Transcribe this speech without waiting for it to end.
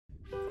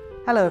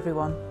Hello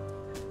everyone.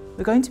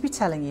 We're going to be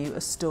telling you a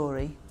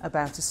story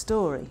about a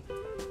story.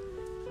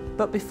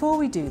 But before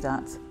we do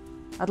that,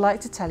 I'd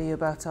like to tell you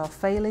about our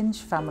Falinge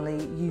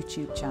Family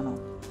YouTube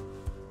channel.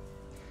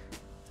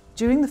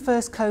 During the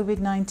first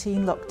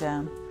COVID-19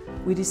 lockdown,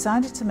 we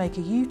decided to make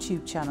a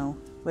YouTube channel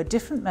where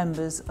different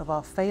members of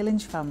our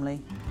Falinge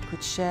family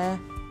could share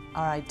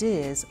our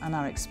ideas and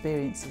our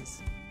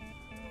experiences.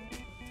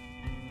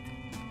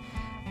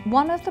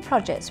 One of the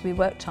projects we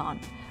worked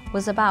on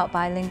was about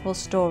bilingual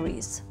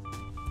stories.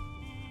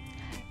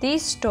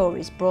 These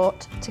stories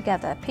brought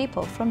together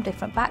people from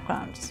different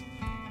backgrounds.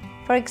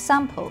 For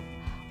example,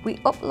 we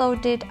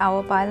uploaded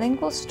our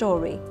bilingual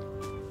story,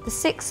 The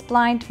 6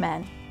 Blind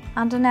Men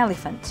and an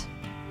Elephant,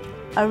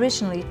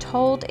 originally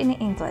told in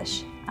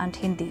English and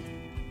Hindi.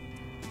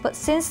 But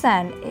since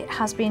then, it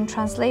has been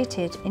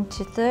translated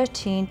into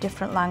 13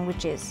 different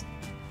languages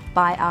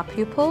by our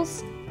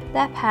pupils,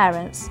 their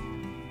parents,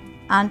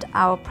 and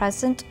our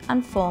present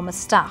and former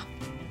staff.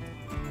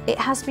 It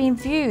has been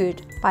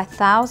viewed by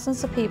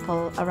thousands of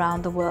people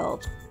around the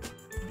world.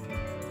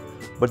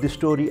 But the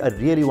story I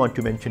really want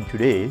to mention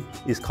today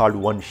is called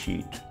One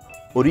Sheet.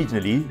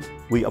 Originally,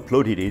 we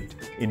uploaded it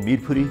in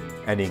Mirpuri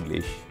and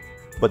English.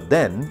 But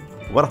then,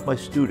 one of my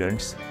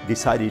students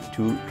decided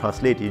to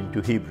translate it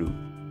into Hebrew.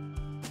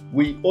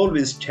 We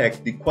always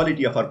check the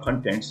quality of our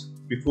contents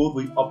before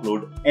we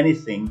upload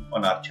anything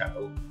on our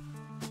channel.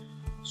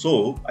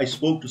 So I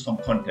spoke to some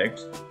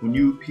contacts who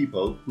knew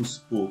people who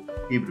spoke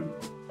Hebrew.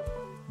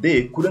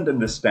 They couldn't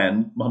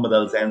understand Muhammad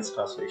Al-Zain's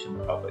translation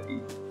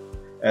properly,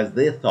 as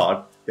they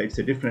thought that it's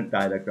a different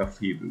dialect of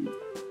Hebrew.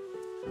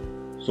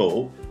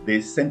 So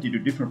they sent it to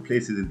different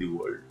places in the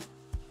world.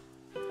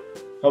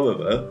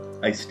 However,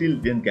 I still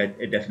didn't get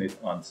a definite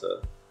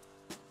answer.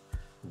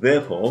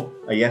 Therefore,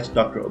 I asked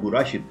Dr. Abu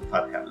Rashid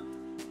for help.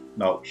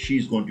 Now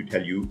she's going to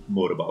tell you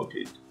more about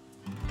it.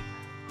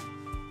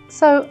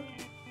 So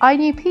I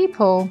knew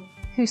people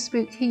who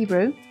spoke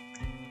Hebrew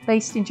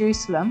based in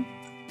Jerusalem,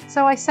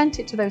 so I sent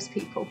it to those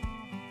people.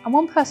 And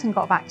one person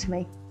got back to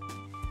me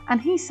and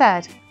he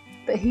said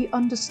that he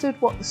understood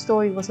what the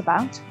story was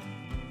about,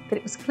 that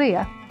it was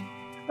clear,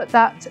 but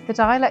that the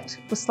dialect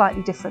was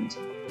slightly different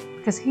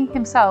because he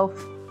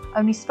himself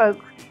only spoke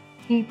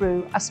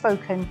Hebrew as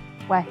spoken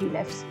where he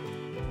lives.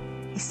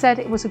 He said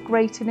it was a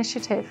great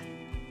initiative,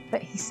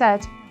 but he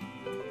said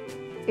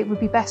it would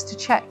be best to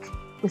check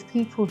with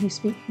people who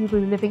speak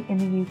Hebrew living in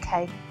the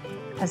UK,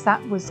 as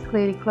that was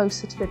clearly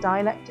closer to the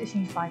dialect as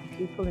used by the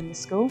people in the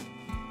school.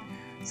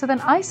 So then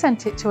I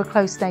sent it to a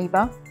close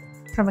neighbour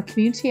from a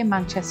community in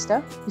Manchester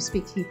who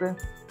speak Hebrew.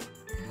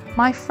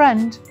 My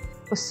friend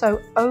was so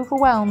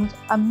overwhelmed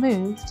and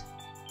moved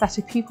that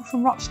a pupil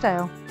from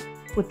Rochdale,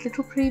 with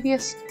little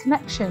previous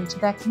connection to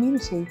their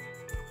community,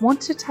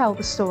 wanted to tell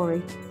the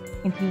story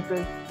in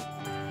Hebrew.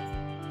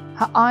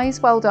 Her eyes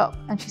welled up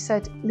and she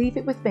said, "Leave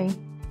it with me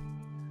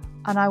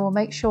and I will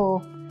make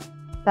sure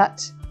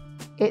that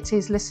it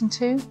is listened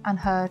to and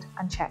heard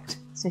and checked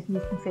so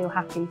you can feel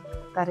happy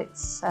that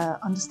it's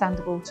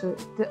understandable to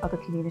the other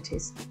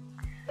communities."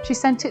 She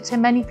sent it to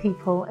many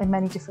people in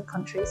many different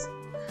countries,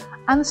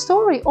 and the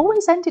story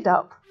always ended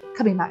up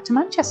coming back to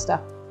Manchester.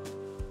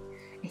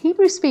 A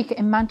Hebrew speaker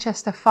in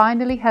Manchester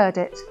finally heard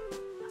it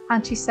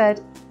and she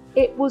said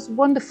it was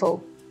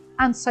wonderful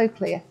and so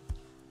clear.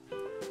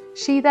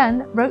 She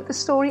then wrote the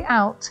story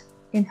out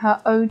in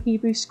her own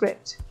Hebrew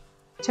script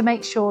to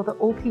make sure that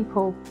all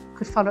people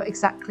could follow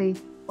exactly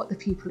what the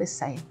pupil is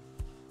saying.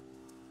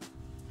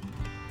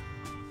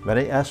 When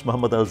I asked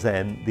Muhammad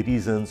Al-Zain the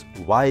reasons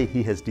why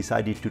he has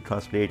decided to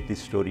translate this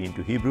story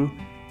into Hebrew,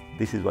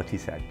 this is what he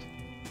said.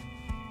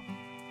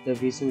 The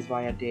reasons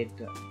why I did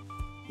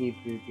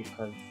Hebrew,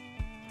 because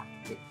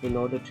in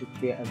order to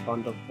create a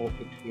bond of hope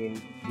between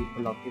the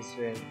people of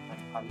Israel and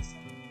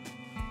Palestine,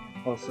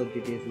 also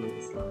Judaism and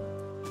Islam.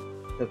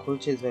 The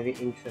culture is very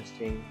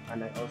interesting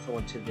and I also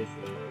want to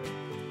visit.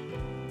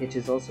 It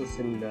is also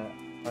similar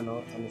and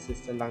a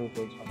sister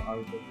language of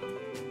Arabic.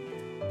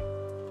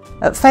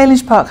 At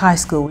Falinge Park High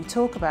School, we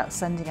talk about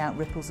sending out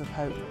ripples of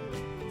hope.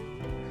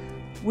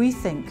 We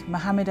think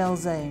Muhammad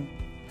Al-Zain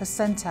has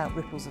sent out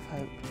ripples of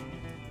hope.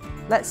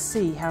 Let's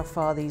see how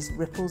far these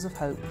ripples of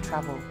hope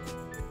travel.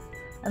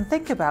 And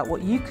think about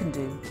what you can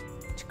do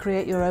to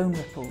create your own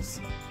ripples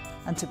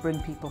and to bring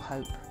people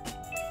hope.